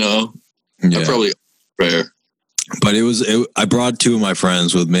book, Yeah. I probably prayer. But I brought two of my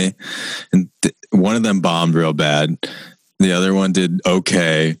friends with me, and one of them bombed real bad. The other one did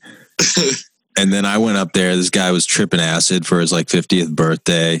okay. And then I went up there. This guy was tripping acid for his like 50th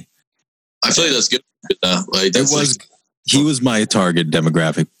birthday. I feel like that's good. He was my target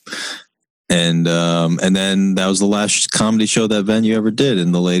demographic. And then that was the last comedy show that venue ever did.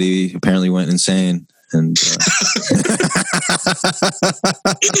 And the lady apparently went insane. And just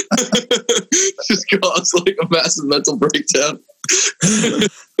caused like a massive mental breakdown.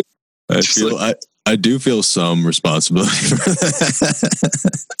 I do feel some responsibility for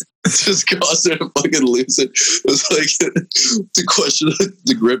that. Just caused her to fucking lose it. It was like to question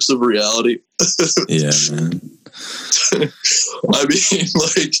the grips of reality. Yeah, man. I mean,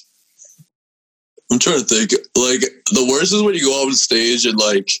 like, I'm trying to think. Like, the worst is when you go on stage and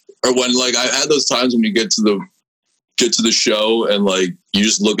like, or when like I had those times when you get to the show and like you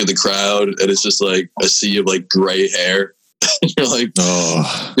just look at the crowd and it's just like a sea of like gray hair. And you're like,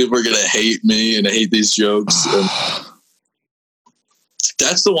 oh, people are gonna hate me and hate these jokes. And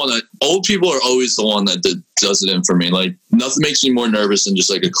that's the one that old people are always the one that does it in for me. Like, nothing makes me more nervous than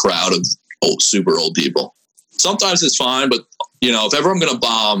just like a crowd of super old people. Sometimes it's fine, but if ever I'm gonna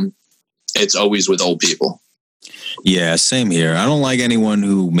bomb, it's always with old people. Yeah, same here. I don't like anyone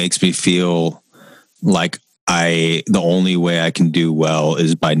who makes me feel like the only way I can do well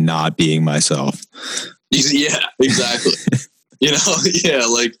is by not being myself. Yeah, exactly. You know, yeah,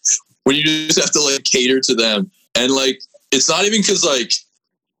 like when you just have to like cater to them, and like it's not even because like,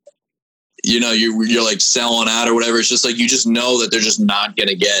 you know, you're like selling out or whatever. It's just like you just know that they're just not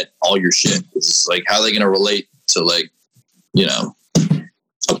gonna get all your shit. It's like, how are they gonna relate to, like, you know,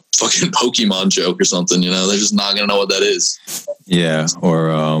 a fucking Pokemon joke or something? You know, they're just not gonna know what that is. Yeah, or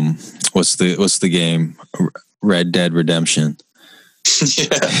what's the game? Red Dead Redemption. Yeah.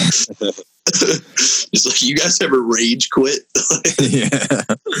 It's like, you guys ever rage quit? Yeah.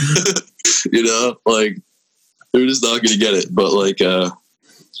 You know, like they're just not gonna get it. But like,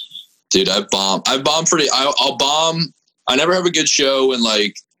 dude, I bomb pretty. I'll bomb. I never have a good show, and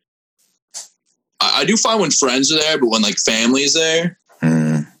like, I do fine when friends are there, but when like family is there,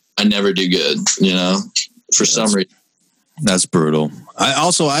 I never do good. You know, for some reason. That's brutal.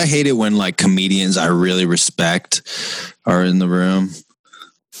 I hate it when like comedians I really respect are in the room.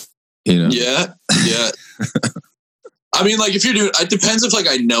 You know? Yeah. I mean, like, if you're doing, it depends if like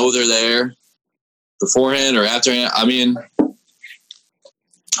I know they're there beforehand or afterhand. I mean,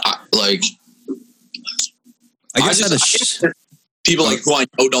 people like who I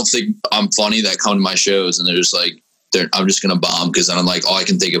know don't think I'm funny that come to my shows, and they're just like, I'm just gonna bomb because then I'm like, all I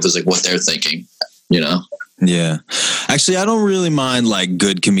can think of is like what they're thinking. You know? Yeah. Actually, I don't really mind like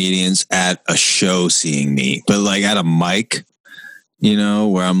good comedians at a show seeing me, but like at a mic, you know,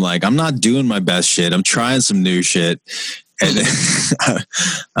 where I'm like, I'm not doing my best shit. I'm trying some new shit. And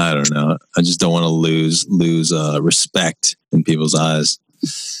I don't know. I just don't want to lose respect in people's eyes.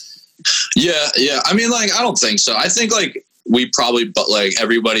 Yeah. I mean, like, I don't think so. I think like we probably, but like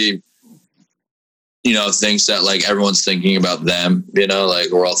everybody, you know, thinks that like everyone's thinking about them, you know,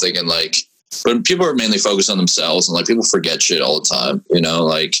 like we're all thinking like, but people are mainly focused on themselves, and like people forget shit all the time, you know,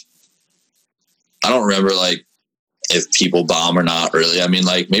 like I don't remember like if people bomb or not really. I mean,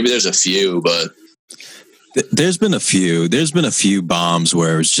 like maybe there's a few, but there's been a few bombs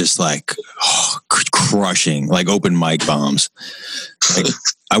where it was just like crushing, like open mic bombs. Like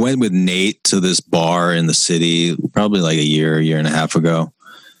I went with Nate to this bar in the city probably like a year and a half ago,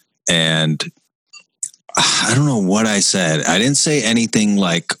 and I don't know what I said. I didn't say anything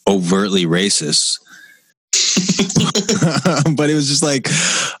like overtly racist, but it was just like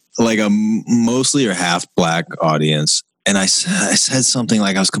a mostly or half black audience. And I said something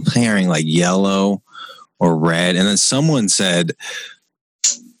like I was comparing like yellow or red. And then someone said,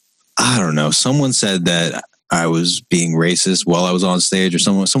 I don't know, someone said that I was being racist while I was on stage, or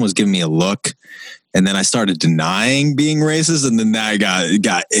someone was giving me a look. And then I started denying being racist, and then I got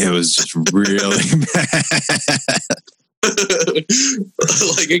it was just really bad.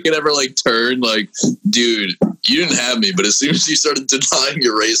 Like it could ever like turn like, dude, you didn't have me, but as soon as you started denying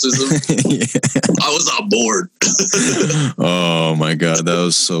your racism, I was on board. Oh my God, that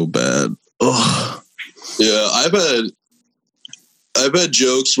was so bad. Oh. Yeah, I've had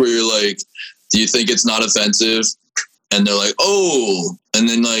jokes where you're like, do you think it's not offensive? And they're like, oh, and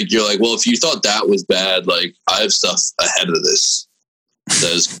then like you're like, well, if you thought that was bad, like I have stuff ahead of this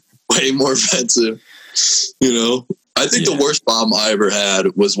that is way more offensive. You know, I think the worst bomb I ever had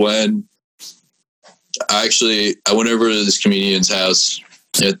was when I went over to this comedian's house.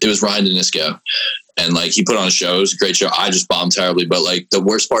 It was Ryan Denisco, and like he put on a show. It was a great show. I just bombed terribly, but like the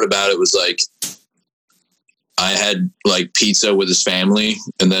worst part about it was like I had like pizza with his family,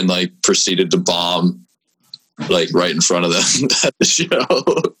 and then like proceeded to bomb like right in front of them at the show.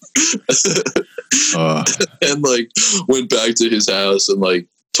 And like went back to his house and like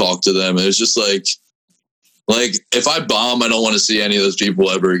talked to them. It was just like if I bomb, I don't want to see any of those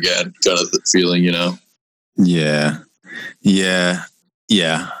people ever again, kind of feeling, you know? Yeah.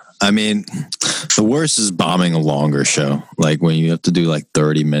 I mean, the worst is bombing a longer show, like when you have to do like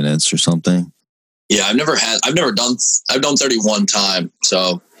 30 minutes or something. Yeah, I've done 31 time,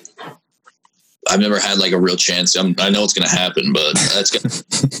 so I've never had like a real chance. I know it's going to happen, but that's going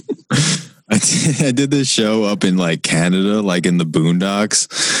I did this show up in like Canada, like in the boondocks.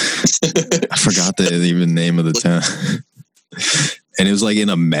 I forgot the even name of the town. And it was like in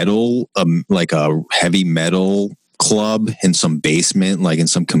a metal, like a heavy metal club in some basement, like in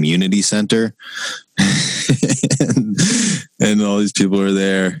some community center. and all these people are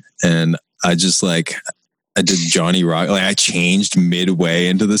there. And I just like, I did Johnny Rocket. Like I changed midway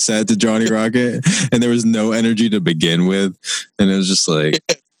into the set to Johnny Rocket, and there was no energy to begin with. And it was just like,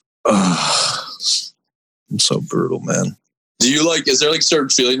 oh, I'm so brutal, man. Do you like, is there like certain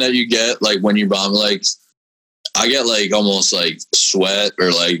feeling that you get like when you bomb? Like I get like almost like sweat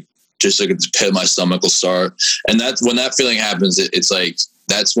or like just like the pit of my stomach will start. And that's when that feeling happens, it's like,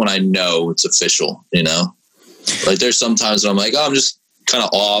 that's when I know it's official, you know? Like there's sometimes when I'm like, oh, I'm just kind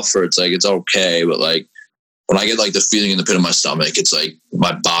of off, or it's like, it's okay. But like when I get like the feeling in the pit of my stomach, it's like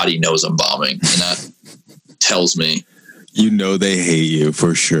my body knows I'm bombing, and that tells me. You know they hate you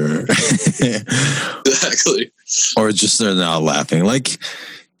for sure. Exactly. Or just they're not laughing. Like,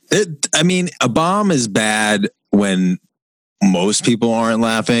 I mean, a bomb is bad when most people aren't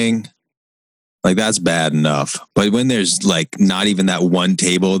laughing. Like, that's bad enough. But when there's like not even that one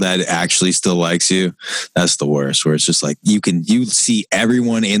table that actually still likes you, that's the worst. Where it's just like you see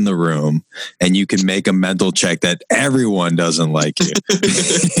everyone in the room and you can make a mental check that everyone doesn't like you.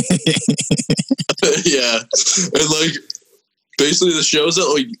 Yeah. And like basically the shows that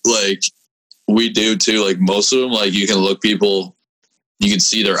like we do too, like most of them, like you can look people, you can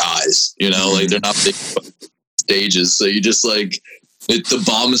see their eyes, you know, like they're not big stages. So you just like, the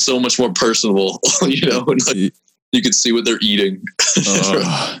bomb is so much more personable, you know, and like, you can see what they're eating.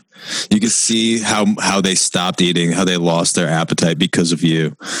 You can see how they stopped eating, how they lost their appetite because of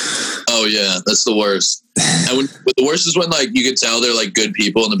you. Oh yeah, that's the worst. And the worst is when like you can tell they're like good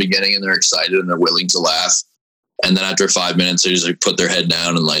people in the beginning and they're excited and they're willing to laugh, and then after 5 minutes they just like put their head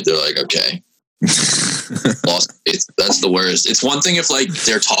down and like they're like, okay. Lost. That's the worst. It's one thing if like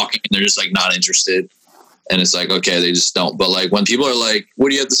they're talking and they're just like not interested, and it's like, okay, they just don't. But like when people are like, what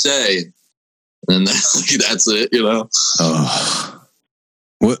do you have to say? And then that's it, you know?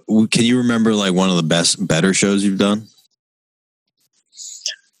 What can you remember like one of the better shows you've done?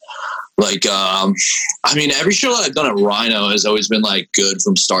 Like, I mean, every show that I've done at Rhino has always been like good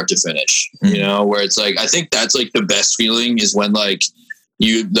from start to finish, you know, where it's like, I think that's like the best feeling is when like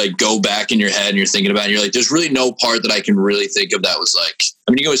you like go back in your head and you're thinking about it and you're like, there's really no part that I can really think of that was like,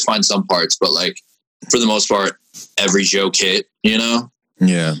 I mean, you can always find some parts, but like for the most part, every joke hit, you know?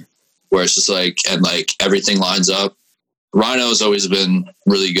 Yeah. Where it's just like, and like everything lines up. Rhino has always been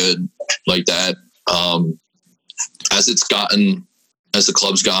really good like that. As the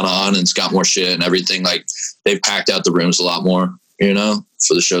club's gone on and it's got more shit and everything, like they've packed out the rooms a lot more, you know,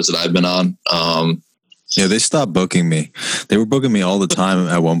 for the shows that I've been on. Yeah, they stopped booking me. They were booking me all the time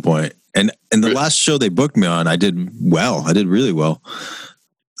at one point. And the last show they booked me on, I did well. I did really well.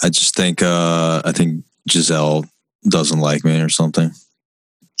 I just think, Giselle doesn't like me or something.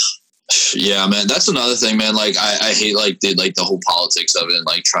 Yeah, man, that's another thing, man. Like, I hate like the whole politics of it, and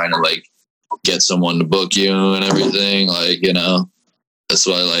like trying to like get someone to book you and everything. Like, you know, that's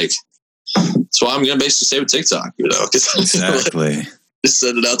why I'm gonna basically stay with TikTok, you know, because exactly, like, just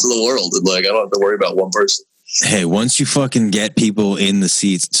send it out to the world, and like I don't have to worry about one person. Hey, once you fucking get people in the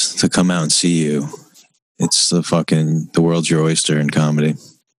seats to come out and see you, it's the world's your oyster in comedy.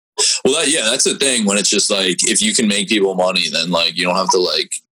 Well, that's the thing. When it's just like, if you can make people money, then like you don't have to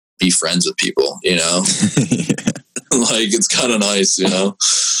like be friends with people, you know. Yeah. Like it's kind of nice, you know.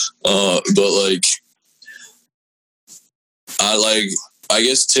 But like I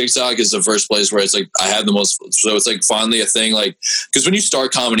guess TikTok is the first place where it's like I have the most, so it's like finally a thing, like because when you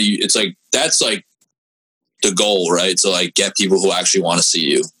start comedy, it's like that's like the goal, right? To like get people who actually want to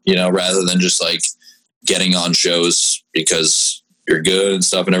see you, you know, rather than just like getting on shows because you're good and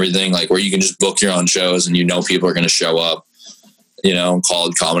stuff and everything, like where you can just book your own shows and you know people are going to show up, you know, and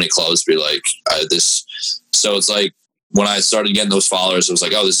call comedy clubs, be like this. So it's like when I started getting those followers, it was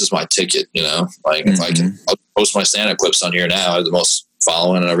like, oh, this is my ticket, you know, like if I'll post my stand-up clips on here now, I have the most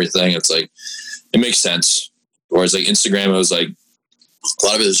following and everything. It's like, it makes sense. Whereas like Instagram, it was like, a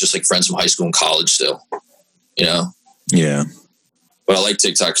lot of it was just like friends from high school and college still, you know? Yeah. But I like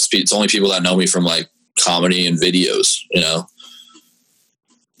TikTok because it's only people that know me from like comedy and videos, you know?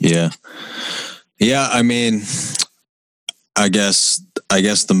 Yeah. Yeah. I mean, I guess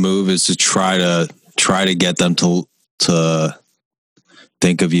the move is to try to get them to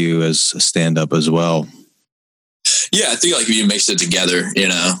think of you as a stand-up as well. Yeah, I think like if you mix it together, you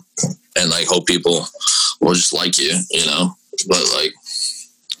know, and like hope people will just like you, you know. But like,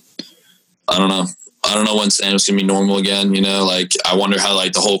 I don't know when stand-up's gonna be normal again, you know. Like, I wonder how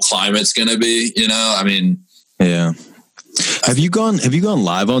like the whole climate's gonna be, you know. I mean, yeah. Have you gone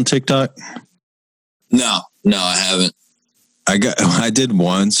live on TikTok? No, I haven't. I did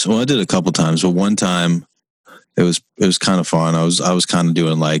once. Well, I did a couple times, but one time it was kind of fun. I was kind of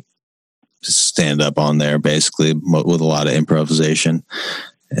doing like stand up on there basically with a lot of improvisation,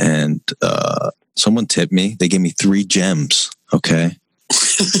 and someone tipped me. They gave me 3 gems. Okay.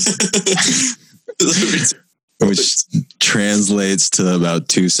 Which translates to about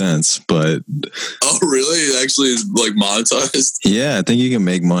 2 cents, but oh really? It actually is like monetized? Yeah, I think you can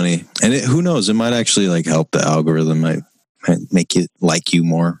make money, and who knows, it might actually like help the algorithm, might make it like you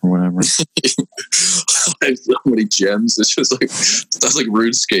more or whatever. I have so many gems. It's just like, that's like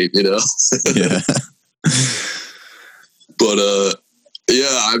RuneScape, you know? Yeah. But yeah,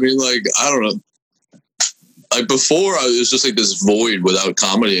 I mean, like, I don't know. Like before, it was just like this void without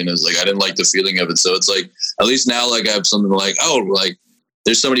comedy, and it's like I didn't like the feeling of it. So it's like at least now, like I have something like, oh, like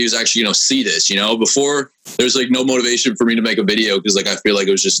there's somebody who's actually see this. Before there's like no motivation for me to make a video because like I feel like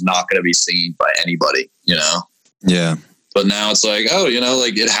it was just not going to be seen by anybody. Yeah. But now it's like, oh,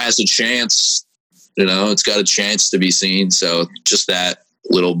 like it has a chance. It's got a chance to be seen. So just that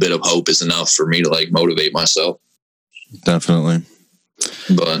little bit of hope is enough for me to like motivate myself. Definitely.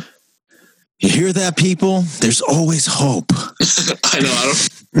 But you hear that, people? There's always hope. I know.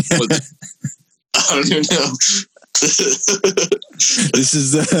 I don't even know. This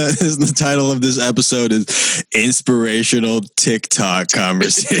is the title of this episode is Inspirational TikTok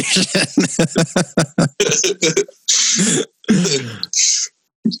Conversation.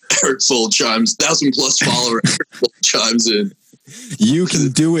 EriK Pfohl chimes, 1,000+ follower. EriK Pfohl chimes in. You can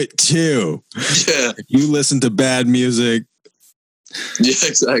do it too. Yeah. If you listen to bad music. Yeah,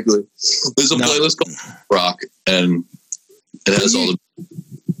 exactly. There's a playlist called Rock, and it has all the.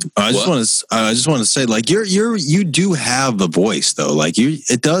 I just want to say, like, you do have a voice though. Like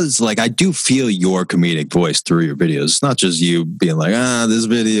it does. Like I do feel your comedic voice through your videos. It's not just you being like, this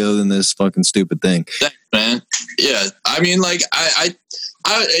video and this fucking stupid thing. Thanks, man. Yeah, I mean, like I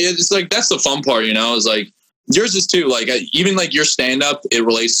it's like that's the fun part, is like yours is too. Like even like your stand up, it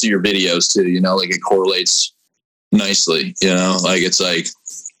relates to your videos too. Like it correlates nicely. Like it's like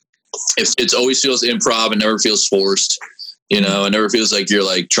it always feels improv and never feels forced. It never feels like you're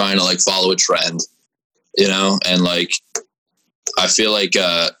like trying to like follow a trend. And like I feel like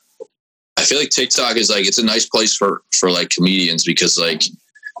TikTok is like it's a nice place for like comedians because like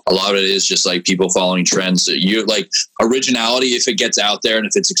a lot of it is just like people following trends. So you like originality, if it gets out there and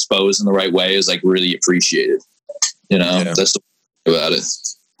if it's exposed in the right way, is like really appreciated. Yeah. That's the thing about it.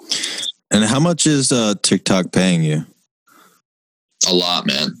 And how much is TikTok paying you? A lot,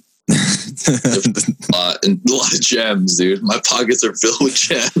 man. a lot of gems, dude. My pockets are filled with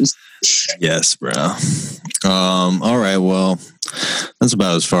gems. Yes, bro. All right. Well, that's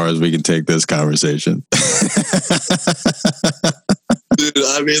about as far as we can take this conversation. Dude,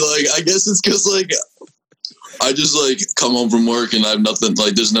 I mean, like, I guess it's because, like, I just, like, come home from work and I have nothing,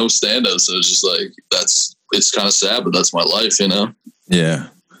 like, there's no stand-up. So it's just, like, it's kind of sad, but that's my life, Yeah.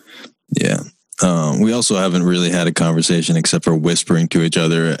 Yeah. We also haven't really had a conversation except for whispering to each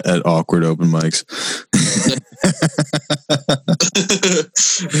other at awkward open mics.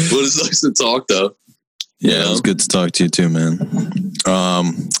 Well, it's nice to talk, though. Yeah, it was good to talk to you too, man.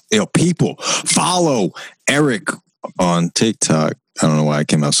 People, follow EriK on TikTok. I don't know why I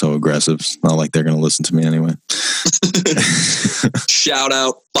came out so aggressive. It's not like they're going to listen to me anyway. Shout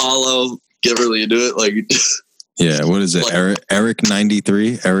out, follow, get really into it. Like, yeah, what is it? Like, EriK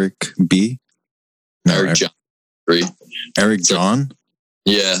 93, EriK B. No, EriK John 3. EriK John?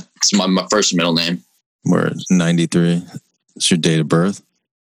 Yeah, it's my first and middle name. Where 93. It's your date of birth?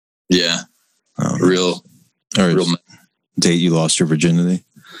 Yeah. Real date you lost your virginity?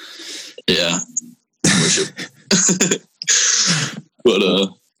 Yeah. But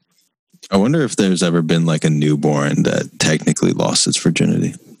I wonder if there's ever been like a newborn that technically lost its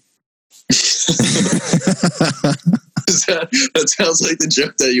virginity. That sounds like the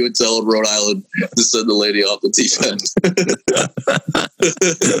joke that you would tell in Rhode Island to send the lady off the deep end.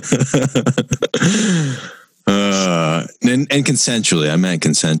 And consensually. I meant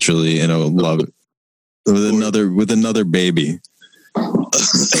consensually, love it. With another baby.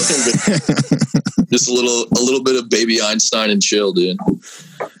 Just a little bit of baby Einstein and chill, dude.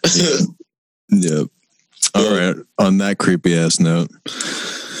 Yep. All right. On that creepy ass note.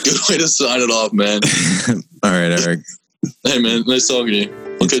 Good way to sign it off, man. All right, EriK. Hey, man. Nice talking to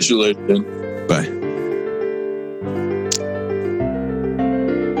you. I'll catch you later, man. Bye.